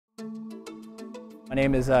My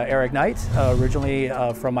name is Eric Knight, originally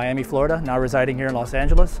from Miami, Florida, now residing here in Los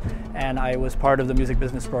Angeles, and I was part of the music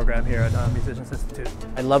business program here at Musicians Institute.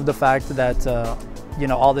 I love the fact that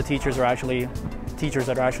all the teachers are actually teachers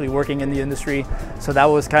that are actually working in the industry, so that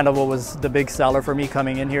was kind of what was the big seller for me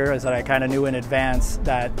coming in here, is that I kind of knew in advance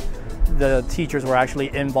that the teachers were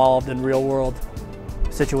actually involved in real-world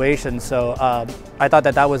situations. So I thought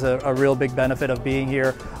that was a real big benefit of being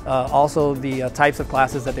here. Also, the types of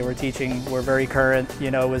classes that they were teaching were very current.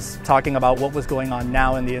 It was talking about what was going on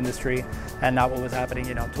now in the industry and not what was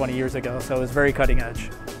happening 20 years ago. So it was very cutting edge.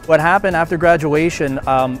 What happened after graduation,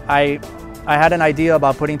 I had an idea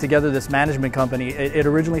about putting together this management company. It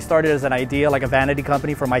originally started as an idea, like a vanity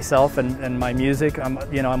company for myself and my music.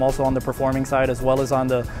 I'm also on the performing side as well as on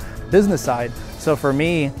the business side. So for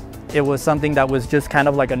me, it was something that was just kind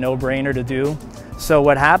of like a no-brainer to do. So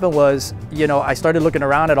what happened was, I started looking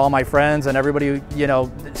around at all my friends and everybody,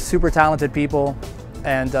 super talented people.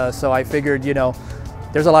 And so I figured,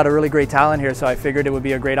 there's a lot of really great talent here. So I figured it would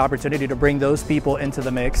be a great opportunity to bring those people into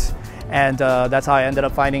the mix. And that's how I ended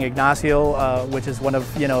up finding Ignacio, which is one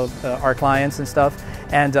of, our clients and stuff.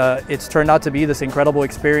 And it's turned out to be this incredible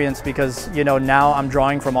experience because, now I'm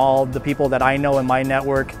drawing from all the people that I know in my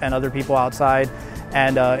network and other people outside.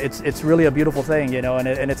 And it's really a beautiful thing, and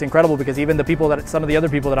it's incredible because even some of the other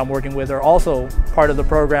people that I'm working with are also part of the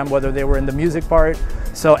program, whether they were in the music part.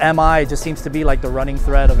 So MI just seems to be like the running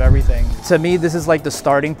thread of everything. To me, this is like the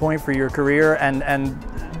starting point for your career, and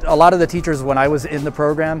a lot of the teachers when I was in the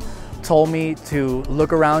program told me to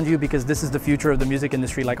look around you because this is the future of the music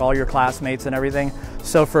industry, like all your classmates and everything.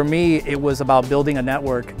 So for me, it was about building a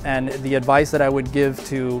network, and the advice that I would give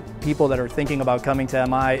to people that are thinking about coming to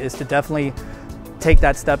MI is to definitely take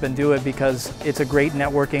that step and do it, because it's a great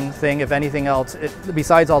networking thing. If anything else,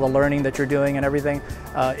 besides all the learning that you're doing and everything,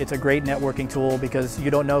 it's a great networking tool because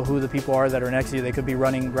you don't know who the people are that are next to you. They could be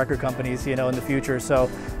running record companies, in the future. So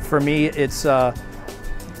for me, it's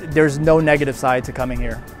there's no negative side to coming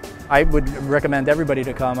here. I would recommend everybody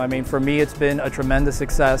to come. I mean, for me, it's been a tremendous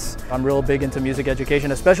success. I'm real big into music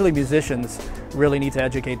education, especially musicians really need to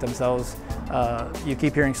educate themselves. You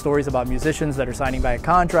keep hearing stories about musicians that are signing back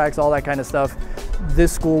contracts, all that kind of stuff.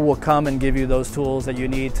 This school will come and give you those tools that you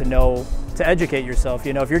need to know to educate yourself.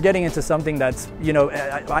 If you're getting into something that's,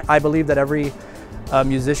 I believe that every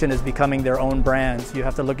musician is becoming their own brand. You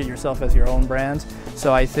have to look at yourself as your own brand.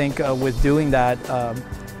 So I think with doing that,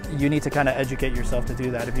 you need to kind of educate yourself to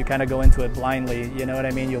do that. If you kind of go into it blindly, you know what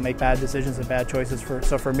I mean? You'll make bad decisions and bad choices.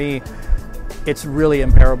 So for me, it's really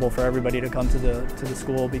imperable for everybody to come to the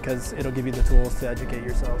school because it'll give you the tools to educate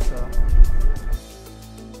yourself. So.